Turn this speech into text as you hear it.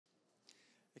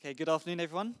Okay, good afternoon,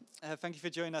 everyone. Thank you for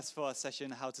joining us for our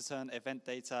session, How to Turn Event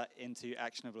Data into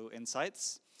Actionable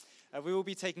Insights. We will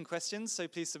be taking questions, so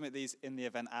please submit these in the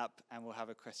event app, and we'll have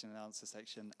a question and answer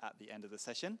section at the end of the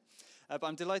session. But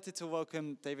I'm delighted to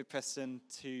welcome David Preston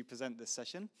to present this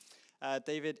session.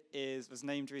 David was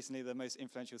named recently the most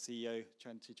influential CEO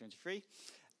 2023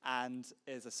 and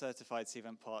is a certified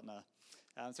Cvent partner.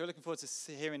 So we're looking forward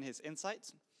to hearing his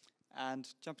insights and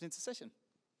jumping into the session.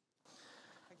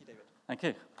 Thank you, David. Thank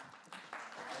you.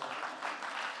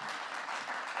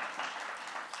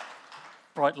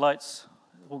 Bright lights,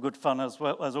 all good fun as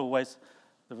well as always.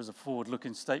 There is a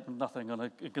forward-looking statement. Nothing I'm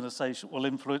going to say will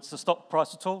influence the stock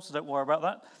price at all, so don't worry about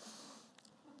that.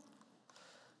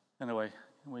 Anyway,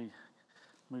 can we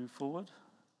move forward?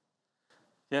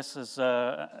 Yes, as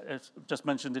just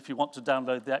mentioned, if you want to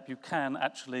download the app, you can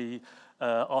actually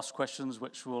ask questions,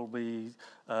 which will be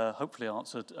hopefully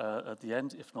answered at the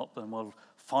end. If not, then we'll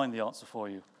find the answer for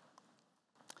you.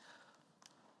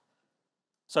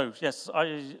 So, yes,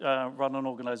 I run an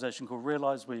organization called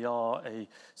Realize. We are a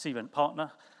Cvent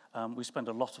partner. We spend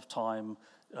a lot of time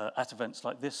at events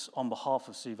like this on behalf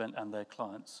of Cvent and their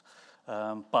clients.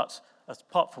 But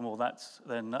apart from all that,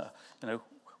 then,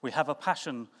 we have a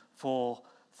passion for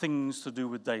things to do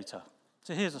with data.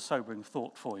 So here's a sobering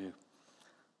thought for you.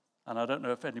 And I don't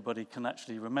know if anybody can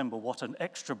actually remember what an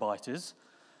extrabyte is,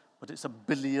 but it's 1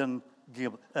 billion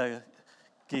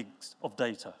gigs of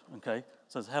data, okay?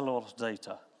 So there's a hell of a lot of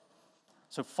data.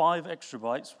 So 5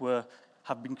 extrabytes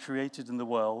have been created in the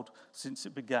world since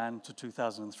it began to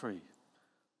 2003.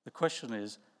 The question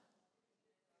is,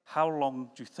 how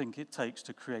long do you think it takes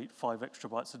to create 5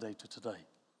 extrabytes of data today?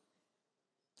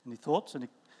 Any thoughts? Any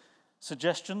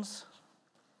suggestions?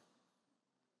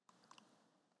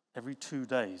 Every 2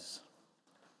 days.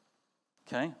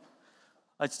 Okay?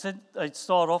 I'd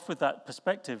start off with that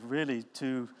perspective, really,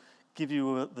 to give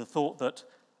you the thought that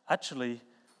actually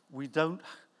we don't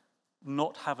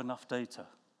not have enough data.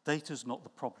 Data's not the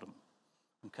problem.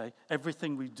 Okay?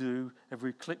 Everything we do,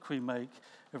 every click we make,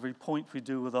 every point we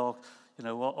do with our,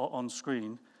 on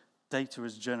screen, data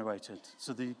is generated.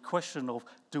 So the question of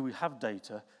do we have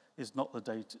data is not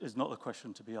the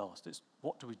question to be asked. It's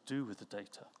what do we do with the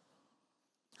data?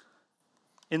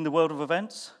 In the world of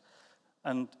events,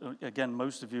 and again,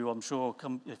 most of you, I'm sure,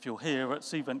 if you're here at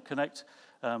Cvent Connect,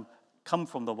 come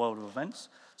from the world of events.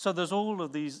 So there's all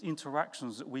of these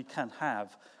interactions that we can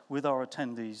have with our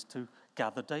attendees to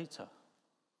gather data.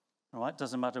 All right?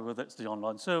 Doesn't matter whether it's the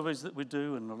online surveys that we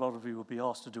do, and a lot of you will be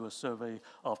asked to do a survey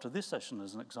after this session,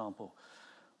 as an example.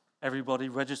 Everybody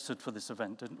registered for this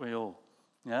event, didn't we all?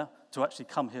 Yeah? To actually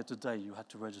come here today, you had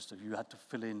to register. You had to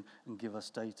fill in and give us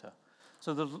data.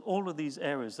 So there's all of these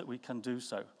areas that we can do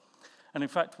so. And in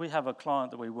fact, we have a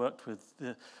client that we worked with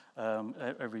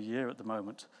every year at the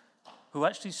moment who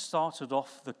actually started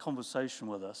off the conversation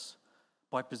with us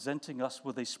by presenting us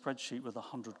with a spreadsheet with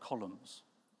 100 columns.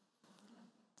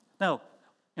 Now,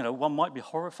 one might be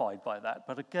horrified by that,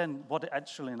 but again, what it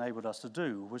actually enabled us to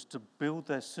do was to build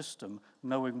their system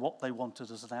knowing what they wanted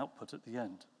as an output at the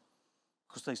end.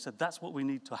 Because they said, that's what we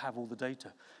need to have all the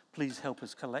data. Please help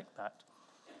us collect that.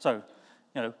 So,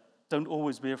 don't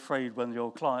always be afraid when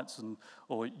your clients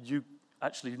or you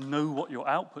actually know what your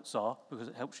outputs are, because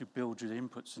it helps you build your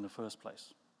inputs in the first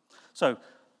place. So,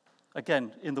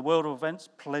 again, in the world of events,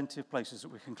 plenty of places that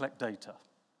we can collect data.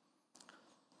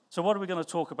 So what are we going to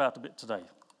talk about a bit today?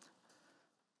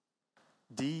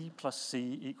 D plus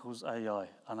C equals AI,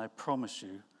 and I promise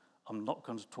you, I'm not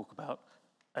going to talk about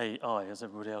AI as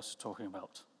everybody else is talking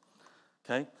about.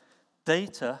 Okay?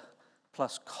 Data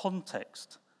plus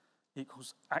context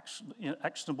equals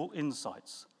actionable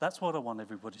insights. That's what I want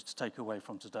everybody to take away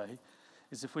from today,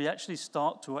 is if we actually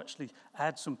start to actually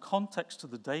add some context to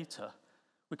the data,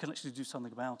 we can actually do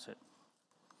something about it.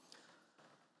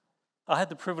 I had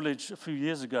the privilege a few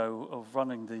years ago of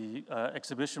running the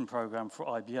exhibition program for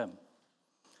IBM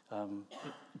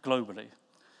globally.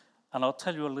 And I'll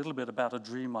tell you a little bit about a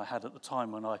dream I had at the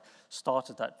time when I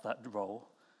started that role,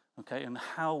 okay, and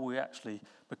how we actually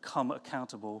become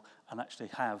accountable and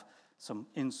actually have some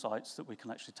insights that we can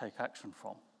actually take action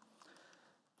from.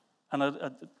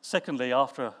 And secondly,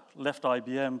 after I left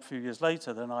IBM a few years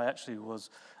later, then I actually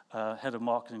was head of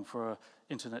marketing for an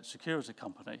internet security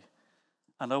company.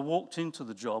 And I walked into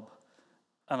the job,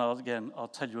 and I'll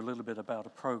tell you a little bit about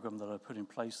a program that I put in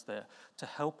place there to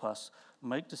help us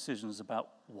make decisions about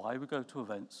why we go to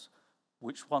events,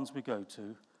 which ones we go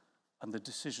to, and the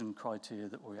decision criteria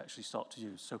that we actually start to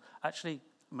use. So actually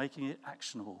making it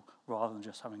actionable rather than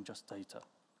just having just data.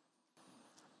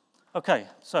 Okay,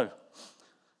 so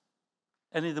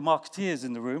Any of the marketeers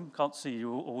in the room, can't see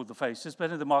you all the faces, but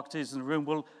any of the marketeers in the room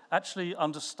will actually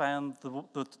understand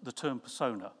the term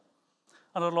persona.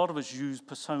 And a lot of us use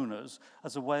personas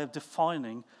as a way of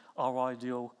defining our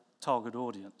ideal target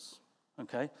audience.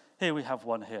 Okay? Here we have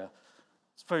one here.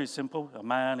 It's very simple. A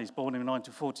man, he's born in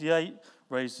 1948,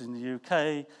 raised in the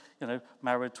UK,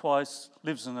 married twice,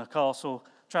 lives in a castle,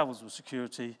 travels with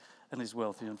security, and is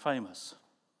wealthy and famous.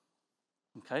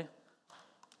 Okay?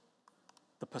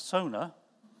 The persona,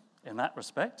 in that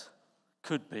respect,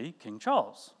 could be King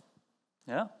Charles.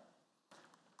 Yeah?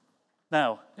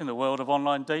 Now, in the world of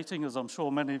online dating, as I'm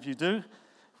sure many of you do,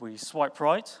 if we swipe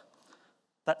right,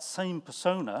 that same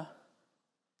persona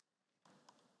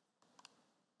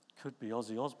could be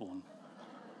Ozzy Osbourne.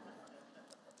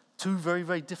 Two very,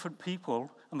 very different people,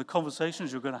 and the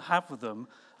conversations you're going to have with them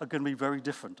are going to be very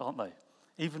different, aren't they?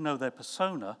 Even though their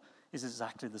persona is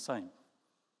exactly the same.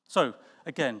 So,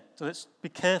 again, let's be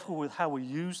careful with how we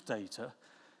use data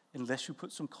unless you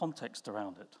put some context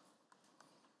around it.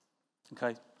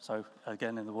 Okay, so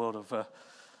again, in the world of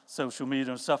social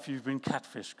media and stuff, you've been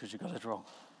catfished because you got it wrong.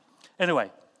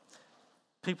 Anyway,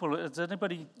 does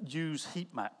anybody use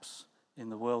heat maps in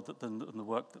the world in the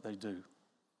work that they do?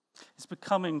 It's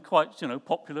becoming quite,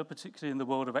 popular, particularly in the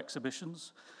world of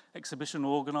exhibitions. Exhibition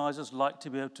organisers like to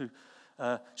be able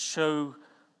to show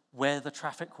where the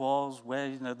traffic was,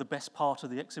 where the best part of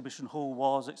the exhibition hall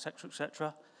was, etc.,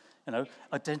 etc.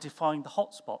 Identifying the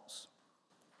hotspots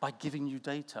by giving you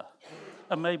data.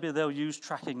 And maybe they'll use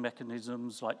tracking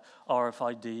mechanisms like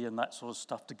RFID and that sort of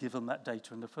stuff to give them that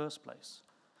data in the first place.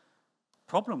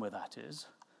 Problem with that is,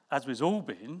 as we've all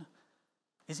been,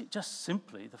 is it just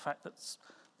simply the fact that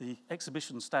the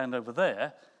exhibition stand over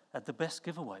there had the best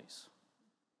giveaways?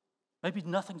 Maybe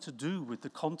nothing to do with the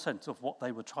content of what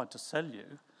they were trying to sell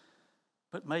you,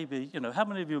 but maybe, how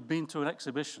many of you have been to an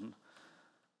exhibition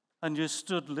and you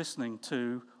stood listening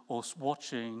to or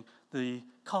watching the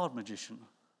card magician?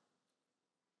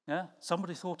 Yeah?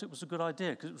 Somebody thought it was a good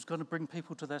idea because it was going to bring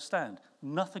people to their stand.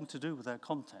 Nothing to do with their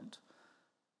content.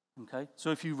 Okay?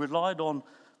 So if you relied on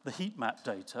the heat map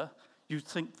data, you'd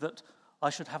think that I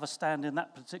should have a stand in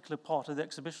that particular part of the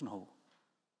exhibition hall.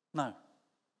 No,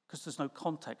 because there's no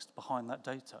context behind that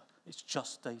data. It's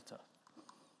just data.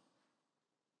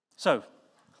 So,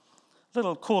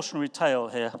 little cautionary tale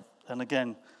here, and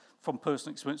again, from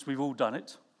personal experience, we've all done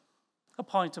it. A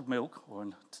pint of milk, or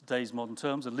in today's modern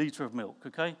terms, a litre of milk,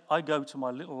 okay? I go to my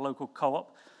little local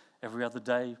co-op every other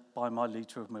day, buy my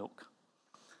litre of milk.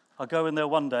 I go in there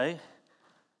one day,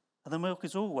 and the milk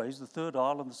is always the third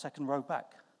aisle and the second row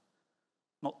back.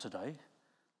 Not today.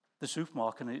 The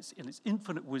supermarket, in its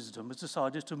infinite wisdom, has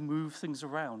decided to move things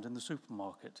around in the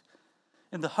supermarket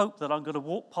in the hope that I'm going to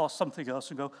walk past something else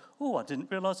and go, oh, I didn't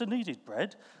realise I needed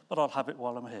bread, but I'll have it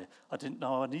while I'm here. I didn't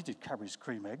know I needed Cadbury's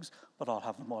cream eggs, but I'll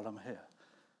have them while I'm here.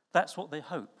 That's what they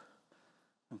hope,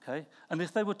 okay? And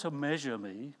if they were to measure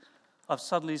me, I've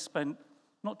suddenly spent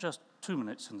not just 2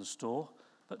 minutes in the store,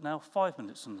 but now 5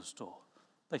 minutes in the store.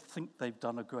 They think they've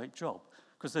done a great job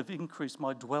because they've increased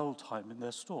my dwell time in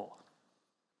their store.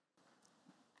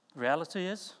 Reality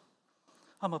is,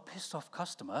 I'm a pissed off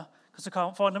customer because I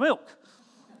can't find the milk.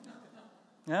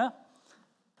 Yeah?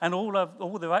 And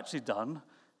all they've actually done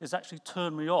is actually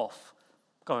turn me off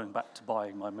going back to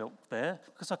buying my milk there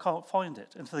because I can't find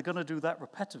it. And if they're going to do that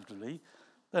repetitively,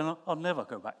 then I'll never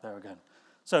go back there again.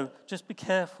 So just be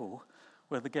careful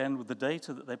with the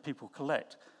data that people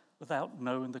collect without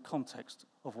knowing the context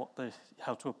of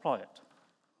how to apply it.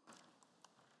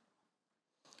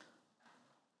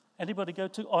 Anybody go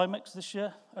to IMEX this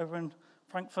year over in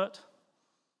Frankfurt?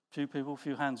 A few people, a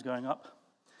few hands going up.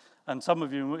 And some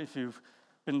of you, if you've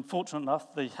been fortunate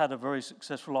enough, they had a very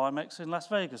successful IMEX in Las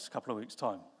Vegas a couple of weeks'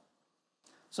 time.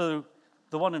 So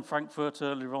the one in Frankfurt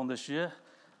earlier on this year,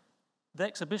 the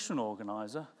exhibition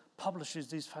organizer publishes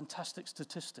these fantastic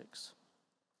statistics.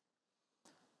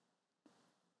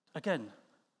 Again,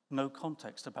 no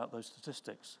context about those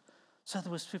statistics. So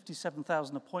there was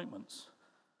 57,000 appointments.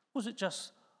 Was it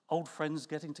just old friends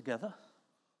getting together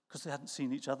because they hadn't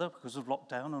seen each other because of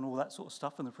lockdown and all that sort of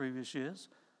stuff in the previous years?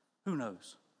 Who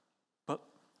knows? But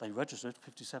they registered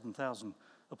 57,000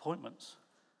 appointments.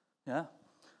 Yeah?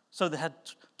 So they had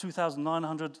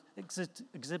 2,900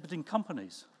 exhibiting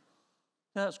companies.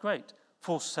 Yeah, that's great.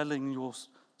 For selling your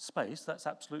space, that's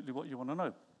absolutely what you want to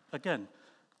know. Again,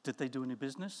 did they do any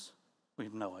business? We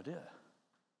have no idea.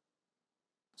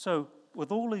 So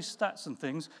with all these stats and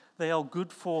things, they are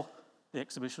good for the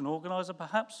exhibition organizer,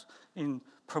 perhaps, in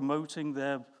promoting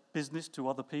their business to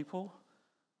other people,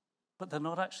 but they're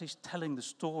not actually telling the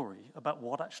story about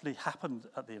what actually happened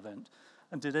at the event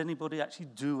And did anybody actually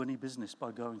do any business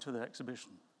by going to the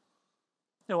exhibition?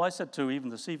 You know, I said to even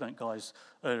the Cvent guys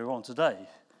earlier on today,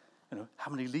 you know,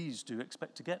 how many leads do you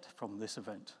expect to get from this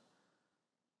event?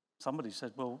 Somebody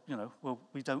said, well,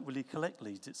 we don't really collect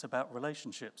leads. It's about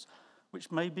relationships,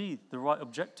 which may be the right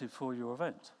objective for your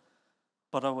event.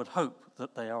 But I would hope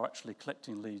that they are actually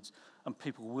collecting leads and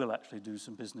people will actually do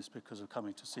some business because of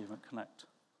coming to Cvent Connect.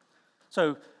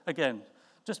 So again,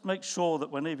 just make sure that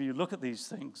whenever you look at these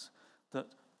things, that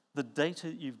the data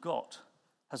that you've got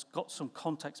has got some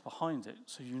context behind it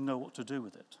so you know what to do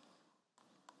with it.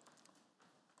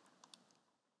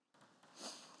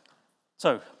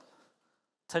 So,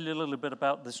 tell you a little bit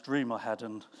about this dream I had,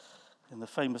 and in the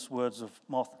famous words of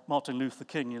Martin Luther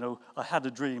King, you know, I had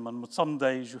a dream, and some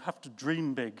days you have to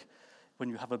dream big when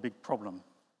you have a big problem.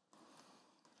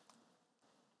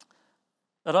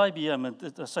 At IBM, and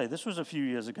as I say, this was a few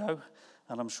years ago,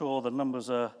 and I'm sure the numbers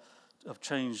have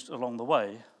changed along the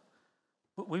way,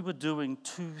 but we were doing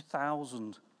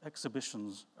 2,000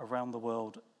 exhibitions around the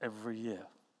world every year.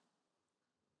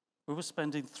 We were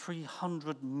spending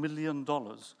 $300 million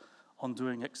on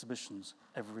doing exhibitions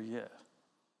every year.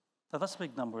 Now, that's a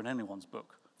big number in anyone's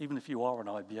book. Even if you are an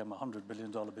IBM, $100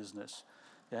 billion business,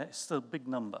 yeah, it's still a big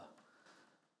number.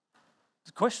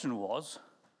 The question was,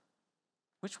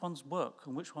 which ones work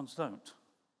and which ones don't?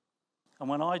 And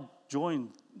when I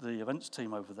joined the events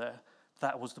team over there,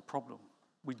 that was the problem.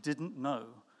 We didn't know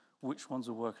which ones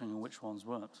were working and which ones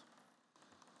weren't.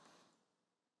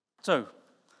 So,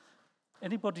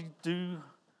 anybody do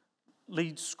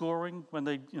lead scoring when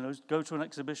they go to an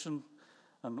exhibition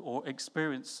or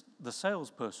experience the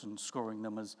salesperson scoring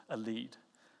them as a lead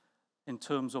in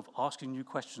terms of asking you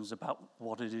questions about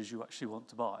what it is you actually want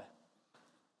to buy?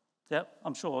 Yeah,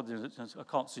 I'm sure. I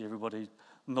can't see everybody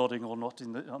nodding or not,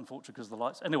 unfortunately, because of the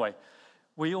lights. Anyway,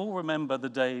 we all remember the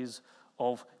days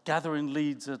of gathering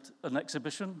leads at an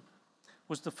exhibition.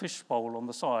 Was the fishbowl on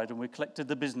the side, and we collected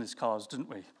the business cards, didn't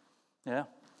we? Yeah?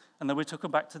 And then we took them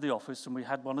back to the office, and we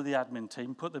had one of the admin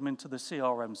team put them into the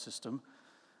CRM system.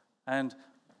 And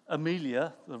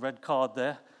Amelia, the red card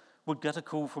there, would get a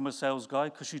call from a sales guy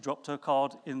because she dropped her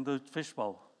card in the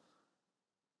fishbowl.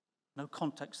 No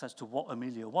context as to what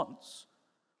Amelia wants,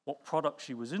 what product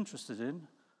she was interested in,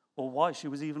 or why she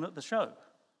was even at the show.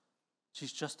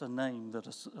 She's just a name that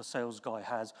a sales guy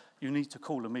has. You need to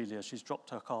call Amelia. She's dropped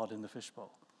her card in the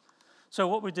fishbowl. So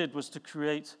what we did was to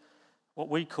create what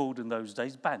we called in those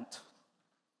days BANT,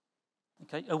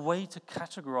 okay, a way to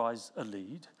categorize a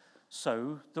lead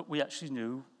so that we actually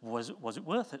knew, was it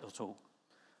worth it at all?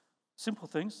 Simple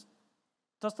things.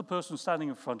 Does the person standing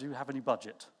in front of you have any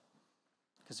budget?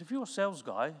 Because if you're a sales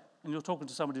guy and you're talking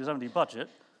to somebody who doesn't have any budget,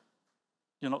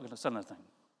 you're not going to sell anything.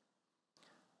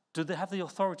 Do they have the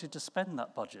authority to spend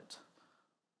that budget?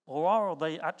 Or are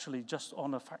they actually just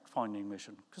on a fact-finding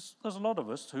mission? Because there's a lot of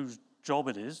us whose job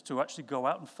it is to actually go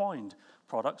out and find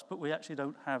products, but we actually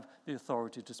don't have the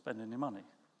authority to spend any money.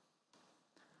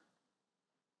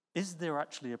 Is there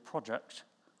actually a project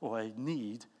or a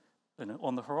need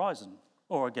on the horizon?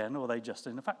 Or again, are they just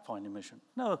in a fact-finding mission?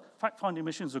 No, fact-finding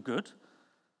missions are good,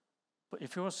 but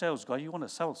if you're a sales guy, you want to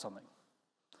sell something.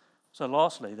 So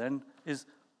lastly then is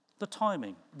the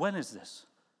timing. When is this?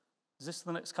 Is this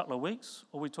the next couple of weeks,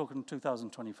 or are we talking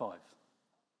 2025?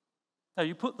 Now,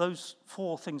 you put those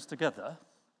four things together,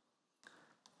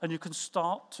 and you can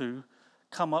start to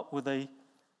come up with a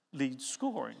lead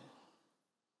scoring.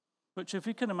 Which, if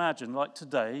you can imagine, like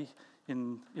today,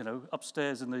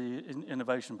 upstairs in the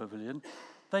Innovation Pavilion,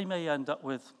 they may end up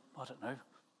with,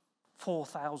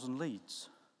 4,000 leads.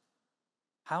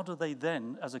 How do they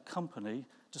then, as a company,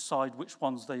 decide which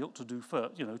ones they ought to do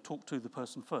first, talk to the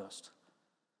person first?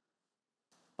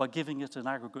 By giving it an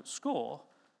aggregate score,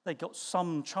 they got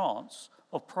some chance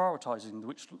of prioritizing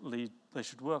which lead they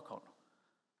should work on.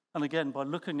 And again, by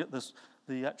looking at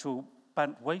the actual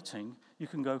BANT weighting, you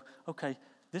can go, okay,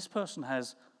 this person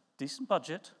has decent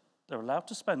budget, they're allowed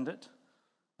to spend it,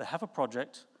 they have a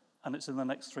project, and it's in the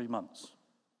next 3 months.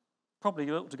 Probably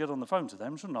you ought to get on the phone to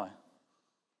them, shouldn't I?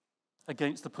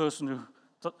 Against the person who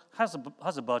has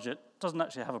a budget, doesn't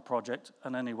actually have a project,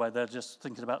 and anyway, they're just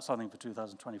thinking about something for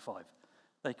 2025.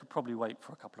 They could probably wait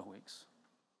for a couple of weeks.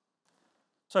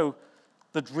 So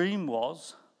the dream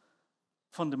was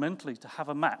fundamentally to have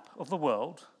a map of the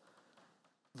world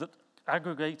that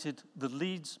aggregated the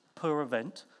leads per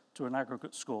event to an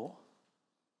aggregate score.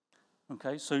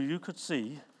 Okay, so you could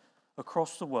see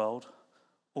across the world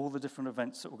all the different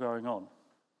events that were going on.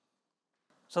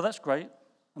 So that's great.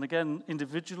 And again,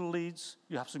 individual leads,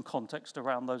 you have some context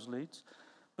around those leads.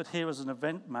 But here as an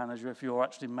event manager, if you're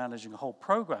actually managing a whole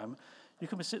program, you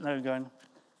can be sitting there and going,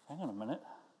 hang on a minute,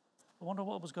 I wonder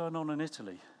what was going on in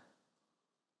Italy.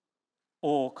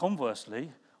 Or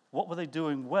conversely, what were they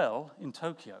doing well in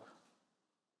Tokyo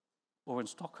or in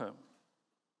Stockholm?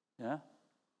 Yeah?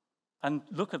 And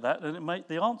look at that, and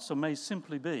the answer may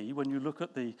simply be, when you look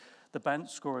at the band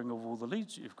scoring of all the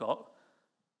leads you've got,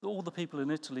 that all the people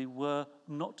in Italy were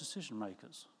not decision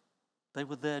makers. They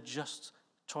were there just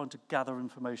trying to gather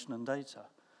information and data,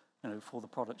 for the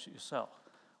products that you sell,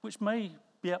 which may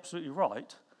be absolutely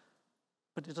right,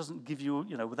 but it doesn't give you,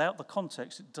 without the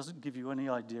context, it doesn't give you any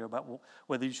idea about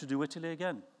whether you should do Italy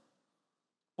again.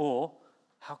 Or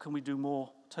how can we do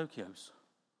more Tokyos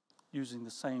using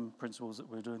the same principles that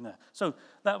we're doing there. So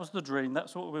that was the dream.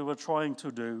 That's what we were trying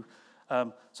to do.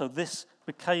 So this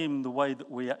became the way that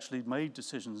we actually made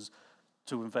decisions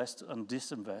to invest and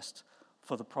disinvest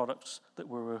for the products that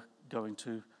we were going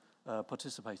to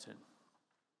participate in.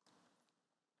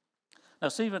 Now,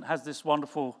 Cvent has this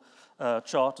wonderful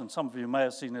chart, and some of you may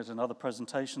have seen it in other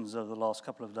presentations over the last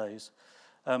couple of days,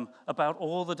 about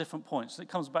all the different points. It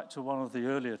comes back to one of the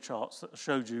earlier charts that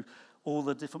showed you all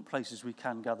the different places we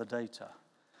can gather data.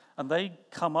 And they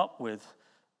come up with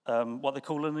what they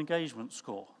call an engagement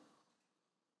score.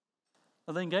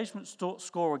 And the engagement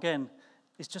score, again,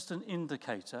 is just an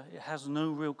indicator. It has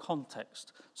no real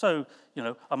context. So,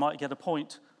 I might get a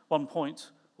point, 1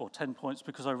 point, or 10 points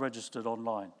because I registered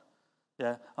online.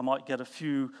 Yeah, I might get a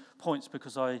few points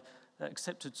because I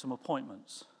accepted some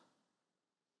appointments.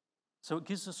 So it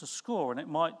gives us a score, and it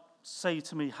might say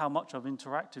to me how much I've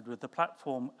interacted with the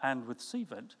platform and with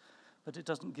Cvent, but it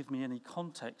doesn't give me any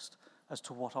context as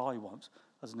to what I want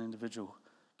as an individual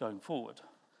going forward.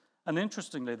 And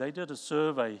interestingly, they did a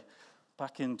survey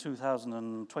back in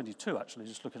 2022, actually,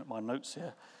 just looking at my notes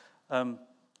here,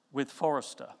 with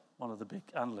Forrester, one of the big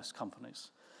analyst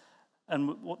companies.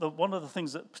 And one of the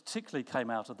things that particularly came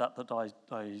out of that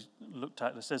I looked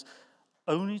at, it says,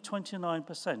 only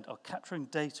 29% are capturing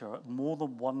data at more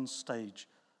than one stage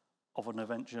of an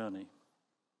event journey,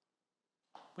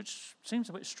 which seems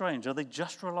a bit strange. Are they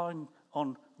just relying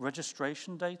on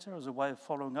registration data as a way of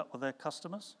following up with their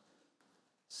customers?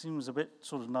 Seems a bit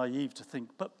sort of naive to think,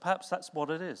 but perhaps that's what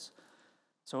it is.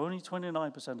 So only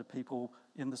 29% of people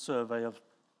in the survey of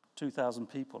 2,000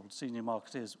 people, senior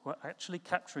marketeers, were actually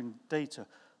capturing data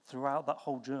throughout that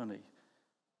whole journey.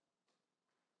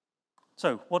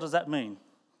 So what does that mean?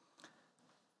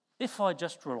 If I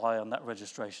just rely on that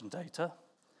registration data,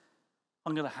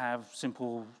 I'm going to have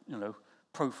simple,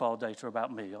 profile data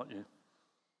about me, aren't you?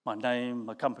 My name,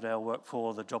 my company I work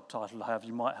for, the job title I have.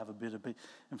 You might have a bit of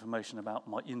information about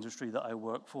my industry that I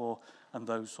work for and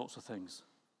those sorts of things.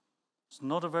 It's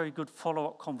not a very good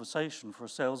follow-up conversation for a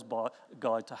sales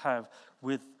guy to have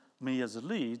with me as a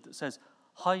lead that says,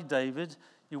 hi, David,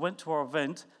 you went to our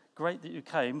event. Great that you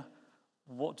came.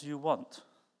 What do you want?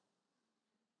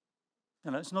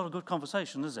 It's not a good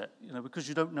conversation, is it? Because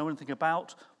you don't know anything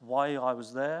about why I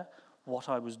was there, what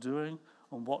I was doing,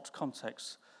 and what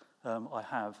context I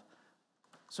have.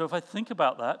 So if I think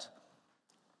about that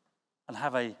and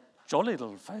have a jolly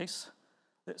little face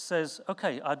that says,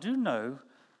 okay, I do know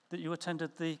that you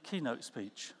attended the keynote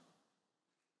speech.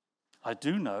 I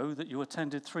do know that you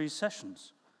attended 3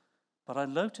 sessions, but I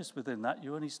noticed within that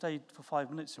you only stayed for 5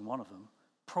 minutes in one of them.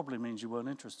 Probably means you weren't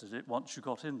interested in it once you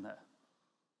got in there.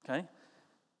 Okay?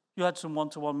 You had some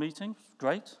one-to-one meetings,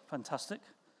 great, fantastic.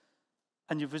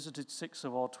 And you visited 6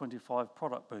 of our 25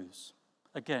 product booths.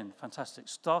 Again, fantastic.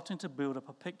 Starting to build up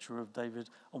a picture of David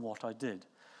and what I did.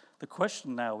 The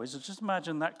question now is, just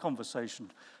imagine that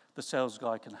conversation the sales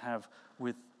guy can have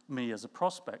with me as a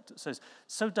prospect. It says,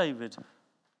 so David,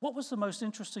 what was the most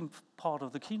interesting part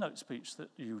of the keynote speech that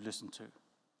you listened to?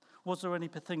 Was there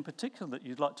anything particular that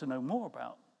you'd like to know more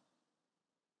about?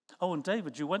 Oh, and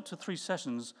David, you went to 3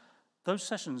 sessions. Those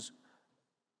sessions,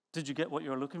 did you get what you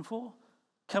were looking for?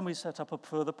 Can we set up a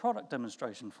further product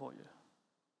demonstration for you?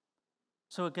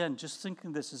 So again, just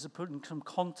thinking this is putting some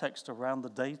context around the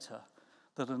data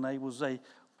that enables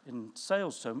in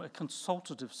sales term, a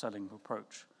consultative selling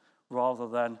approach, rather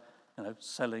than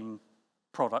selling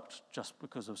product just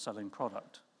because of selling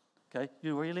product. Okay,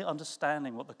 you're really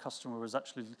understanding what the customer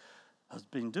has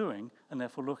been doing and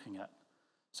therefore looking at.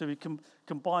 So we can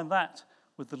combine that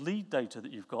with the lead data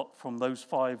that you've got from those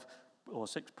 5 or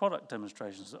 6 product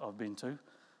demonstrations that I've been to.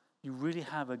 You really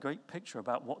have a great picture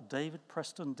about what David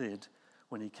Preston did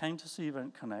when he came to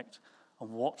Cvent Connect and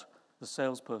what the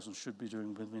salesperson should be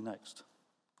doing with me next.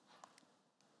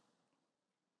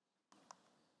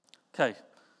 Okay,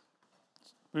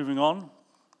 moving on.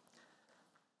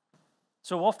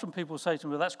 So often people say to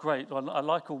me, well, that's great, I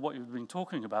like all what you've been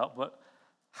talking about, but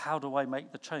how do I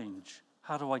make the change?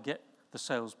 How do I get the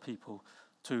salespeople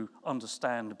to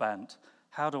understand BANT?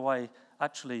 How do I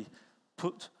actually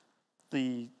put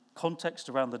the context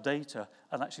around the data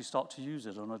and actually start to use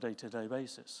it on a day-to-day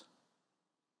basis?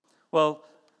 Well,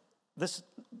 this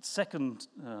second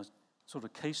sort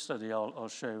of case study I'll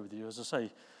share with you, as I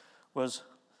say, was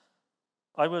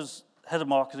I was head of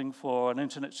marketing for an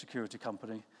internet security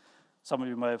company. Some of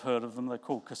you may have heard of them. They're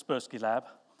called Kaspersky Lab.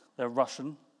 They're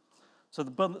Russian. So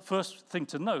the first thing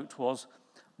to note was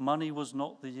money was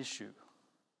not the issue.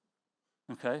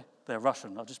 Okay, they're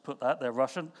Russian. I'll just put that. They're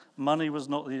Russian. Money was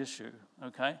not the issue.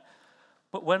 Okay,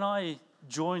 but when I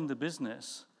joined the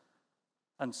business,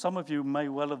 and some of you may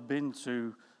well have been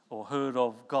to or heard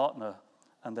of Gartner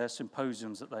and their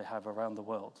symposiums that they have around the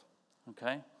world.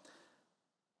 Okay,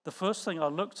 the first thing I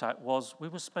looked at was we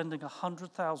were spending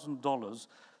 $100,000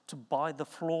 to buy the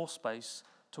floor space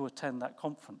to attend that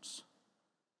conference.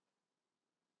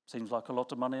 Seems like a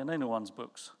lot of money in anyone's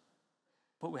books.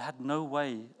 But we had no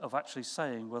way of actually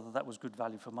saying whether that was good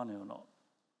value for money or not.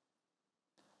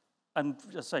 And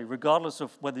as I say, regardless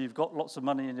of whether you've got lots of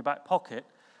money in your back pocket,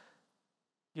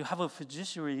 you have a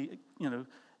fiduciary,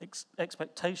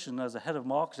 expectation as a head of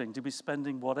marketing to be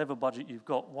spending whatever budget you've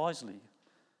got wisely.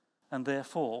 And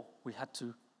therefore, we had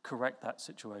to correct that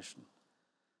situation.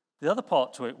 The other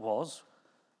part to it was,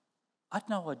 I had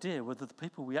no idea whether the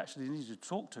people we actually needed to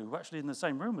talk to were actually in the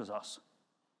same room as us.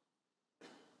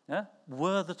 Yeah?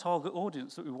 Were the target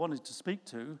audience that we wanted to speak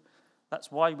to,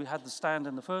 that's why we had the stand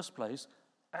in the first place,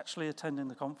 actually attending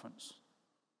the conference?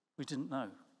 We didn't know.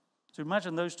 So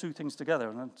imagine those two things together,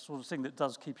 and that sort of thing that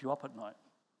does keep you up at night.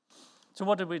 So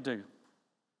what did we do?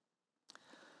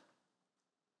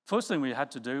 First thing we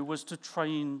had to do was to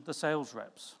train the sales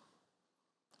reps.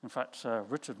 In fact,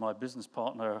 Richard, my business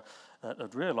partner,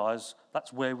 had realized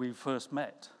that's where we first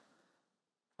met.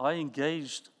 I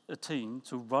engaged a team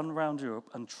to run around Europe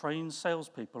and train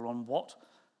salespeople on what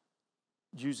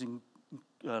using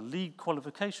lead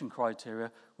qualification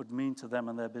criteria would mean to them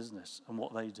and their business and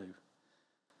what they do.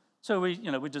 So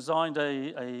we designed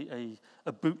a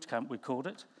boot camp, we called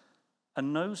it,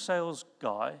 and no sales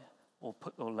guy or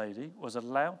lady was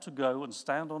allowed to go and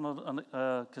stand on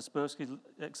a Kaspersky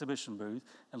exhibition booth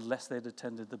unless they'd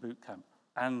attended the boot camp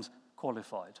and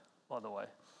qualified, by the way.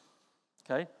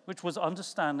 Okay, which was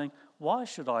understanding why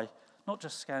should I not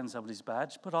just scan somebody's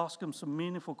badge, but ask them some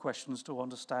meaningful questions to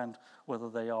understand whether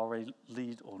they are a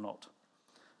lead or not.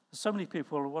 There's so many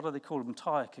people, what do they call them,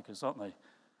 tire kickers, aren't they?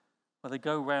 Where they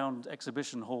go around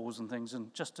exhibition halls and things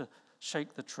and just to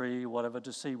shake the tree or whatever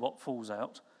to see what falls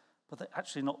out, but they're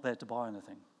actually not there to buy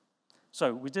anything.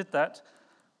 So we did that.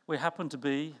 We happened to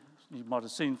be, you might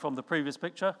have seen from the previous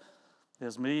picture,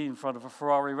 there's me in front of a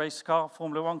Ferrari race car,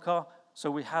 Formula One car. So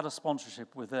we had a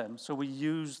sponsorship with them. So we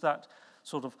used that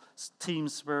sort of team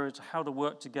spirit, how to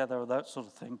work together, that sort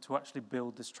of thing, to actually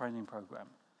build this training program.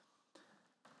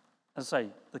 As I say,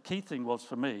 the key thing was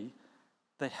for me,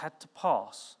 they had to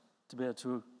pass to be able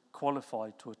to qualify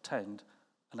to attend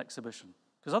an exhibition.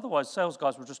 Because otherwise, sales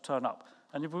guys would just turn up.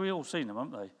 And we've all seen them,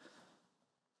 haven't they?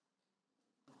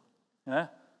 Yeah?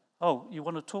 Oh, you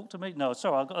want to talk to me? No,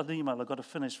 sorry, I've got an email I've got to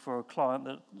finish for a client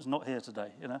that is not here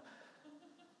today,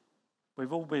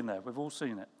 We've all been there. We've all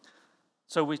seen it.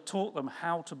 So we taught them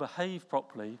how to behave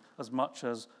properly as much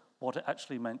as what it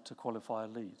actually meant to qualify a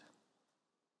lead.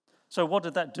 So what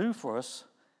did that do for us?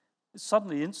 It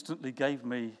suddenly instantly gave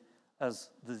me, as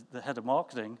the head of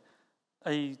marketing,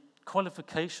 a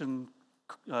qualification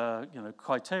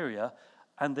criteria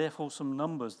and therefore some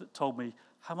numbers that told me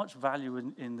how much value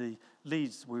in the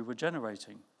leads we were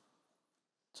generating.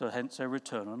 So hence a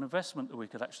return on investment that we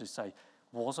could actually say,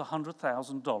 was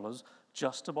 $100,000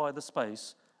 just to buy the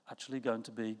space actually going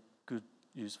to be good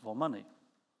use of our money?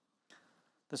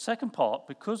 The second part,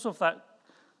 because of that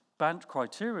BANT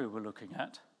criteria we're looking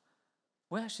at,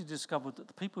 we actually discovered that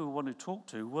the people we wanted to talk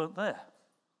to weren't there.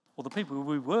 Or the people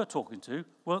we were talking to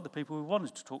weren't the people we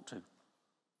wanted to talk to.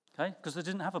 Okay? Because they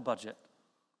didn't have a budget.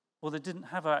 Or they didn't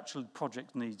have actual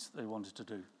project needs they wanted to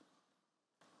do.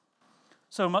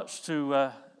 So much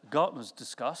to Gartner's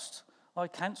disgust, I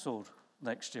cancelled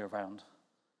next year round.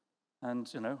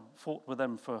 And, fought with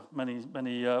them for many,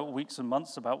 many weeks and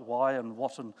months about why and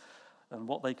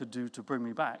what they could do to bring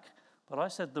me back. But I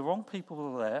said, the wrong people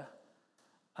are there,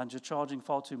 and you're charging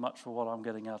far too much for what I'm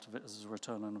getting out of it as a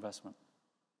return on investment.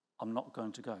 I'm not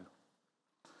going to go.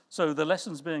 So the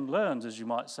lessons being learned, as you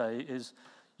might say, is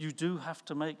you do have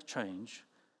to make change.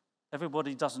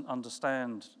 Everybody doesn't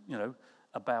understand,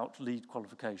 about lead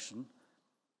qualification.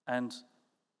 And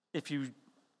if you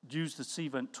use the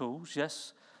Cvent tools,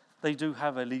 yes, they do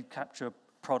have a lead capture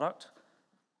product.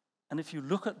 And if you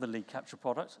look at the lead capture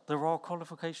product, there are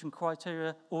qualification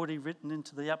criteria already written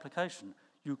into the application.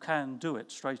 You can do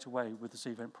it straight away with the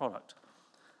Cvent product.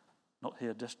 Not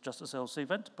here just to sell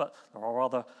Cvent, but there are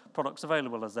other products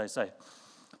available, as they say.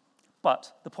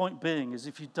 But the point being is,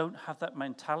 if you don't have that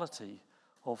mentality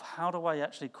of how do I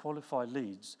actually qualify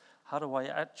leads, how do I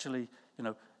actually,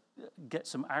 get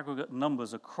some aggregate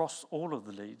numbers across all of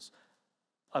the leads,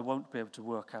 I won't be able to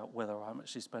work out whether I'm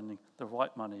actually spending the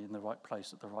right money in the right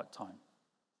place at the right time.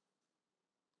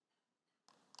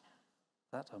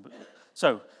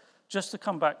 So, just to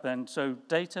come back then, so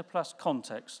data plus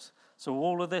context. So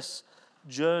all of this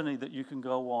journey that you can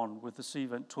go on with the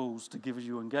Cvent tools to give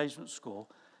you engagement score,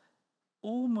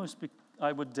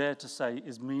 I would dare to say,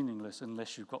 is meaningless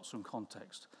unless you've got some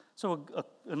context. So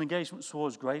an engagement score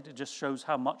is great. It just shows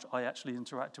how much I actually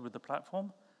interacted with the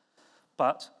platform.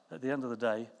 But at the end of the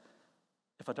day,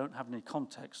 if I don't have any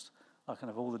context, I can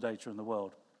have all the data in the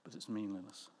world, but it's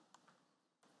meaningless.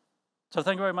 So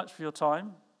thank you very much for your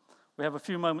time. We have a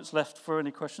few moments left for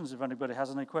any questions, if anybody has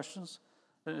any questions.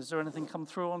 Is there anything come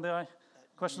through on the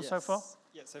questions so far?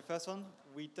 Yeah, so first one,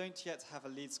 we don't yet have a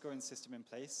lead scoring system in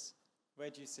place. Where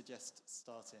do you suggest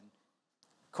starting?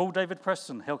 Call David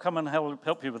Preston. He'll come and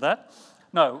help you with that.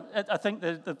 No, I think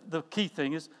the key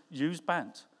thing is use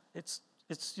BANT. It's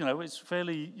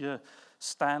fairly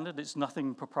standard. It's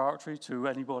nothing proprietary to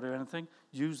anybody or anything.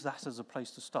 Use that as a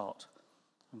place to start.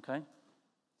 Okay? Yep.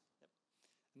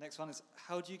 The next one is,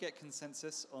 how do you get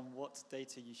consensus on what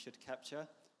data you should capture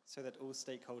so that all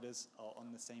stakeholders are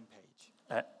on the same page?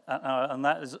 And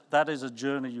that is a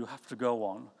journey you have to go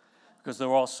on, because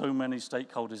there are so many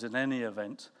stakeholders in any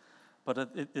event.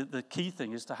 But the key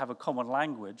thing is to have a common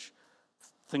language.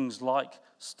 Things like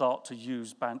start to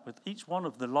use BANT with each one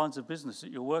of the lines of business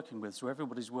that you're working with, so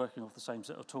everybody's working off the same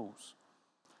set of tools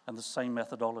and the same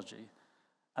methodology.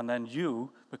 And then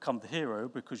you become the hero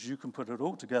because you can put it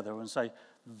all together and say,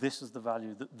 this is the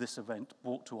value that this event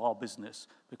brought to our business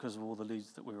because of all the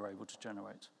leads that we were able to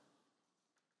generate.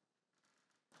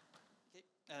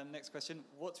 Okay. Next question.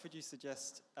 What would you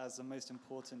suggest as the most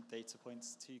important data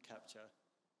points to capture?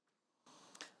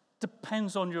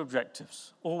 Depends on your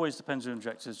objectives. Always depends on your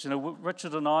objectives.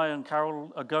 Richard and I and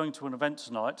Carol are going to an event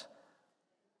tonight.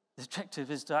 The objective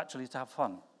is to have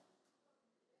fun.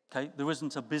 Okay? There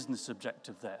isn't a business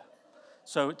objective there.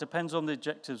 So it depends on the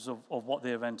objectives of what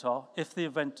the event are. If the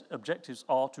event objectives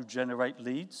are to generate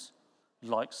leads,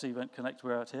 like Cvent Connect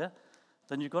we're at here,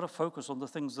 then you've got to focus on the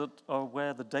things that are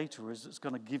where the data is that's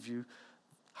going to give you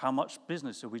how much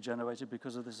business have we generated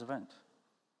because of this event.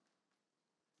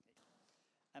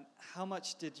 And how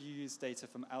much did you use data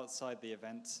from outside the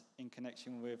event in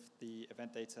connection with the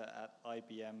event data at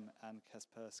IBM and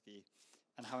Kaspersky?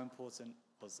 And how important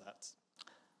was that?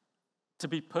 To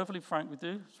be perfectly frank with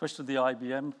you, especially the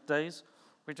IBM days,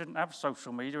 we didn't have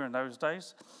social media in those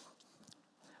days.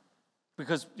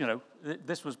 Because,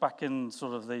 this was back in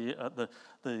sort of the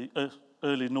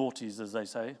early noughties, as they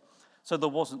say. So there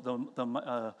wasn't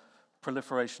the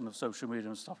proliferation of social media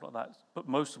and stuff like that. But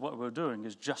most of what we're doing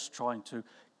is just trying to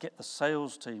get the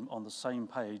sales team on the same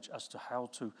page as to how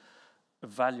to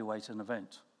evaluate an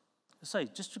event.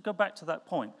 Just to go back to that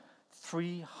point,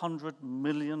 $300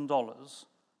 million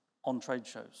on trade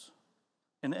shows.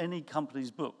 In any company's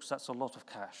books, that's a lot of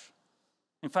cash.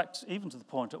 In fact, even to the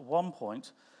point, at one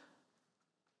point,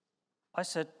 I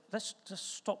said, let's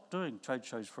just stop doing trade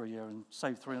shows for a year and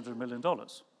save $300 million.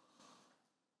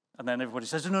 And then everybody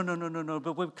says, no,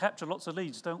 but we capture lots of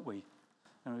leads, don't we?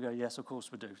 And we go, yes, of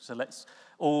course we do. So let's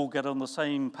all get on the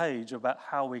same page about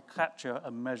how we capture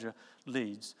and measure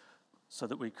leads so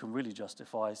that we can really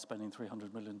justify spending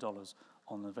 $300 million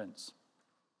on events.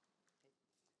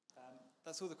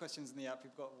 That's all the questions in the app.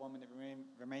 We've got 1 minute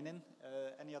remaining.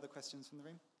 Any other questions from the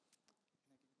room?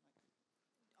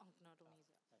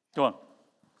 Go on.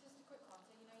 Just a quick one.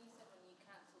 So, you said when you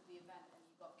cancelled the event and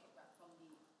you got kickback from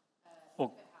the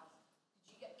event house,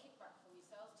 did you get kickback from your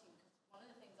sales team? Because one of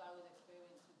the things I always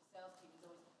experience with the sales team is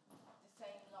always the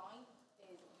same line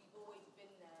is, we've always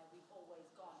been there, we've always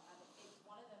gone. And it's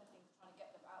one of them things trying to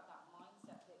get them out of that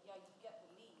mindset that, you get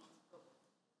the leads, but you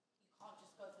can't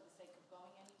just go for the sake of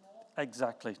going anymore.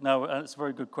 Exactly. No, it's a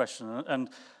very good question. And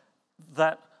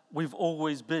that we've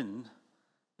always been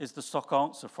is the stock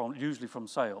answer usually from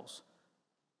sales.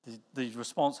 The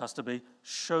response has to be,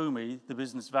 show me the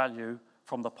business value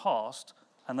from the past,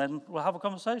 and then we'll have a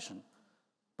conversation.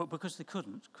 But because they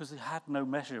couldn't, because they had no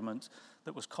measurement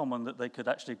that was common that they could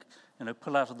actually,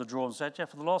 pull out of the drawer and say, yeah,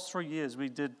 for the last 3 years we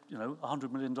did,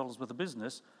 $100 million worth of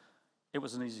business, it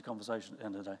was an easy conversation at the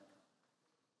end of the day.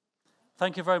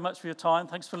 Thank you very much for your time.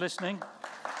 Thanks for listening.